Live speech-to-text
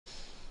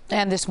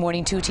And this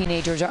morning, 2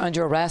 teenagers are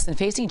under arrest and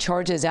facing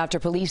charges after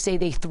police say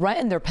they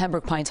threatened their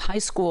Pembroke Pines High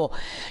School.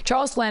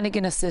 Charles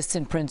Flanagan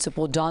Assistant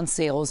Principal Don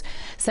Sales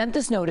sent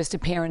this notice to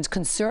parents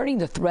concerning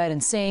the threat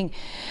and saying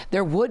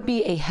there would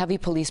be a heavy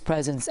police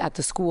presence at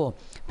the school.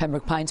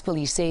 Pembroke Pines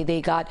police say they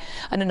got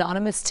an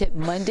anonymous tip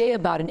Monday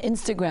about an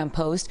Instagram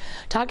post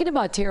talking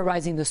about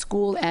terrorizing the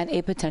school and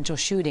a potential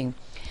shooting.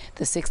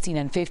 The 16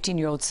 and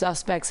 15-year-old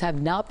suspects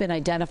have not been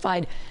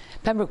identified.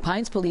 Pembroke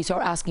Pines police are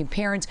asking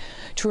parents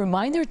to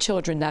remind their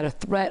children that a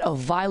threat of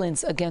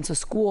violence against a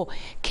school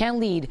can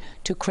lead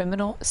to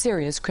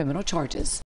serious criminal charges.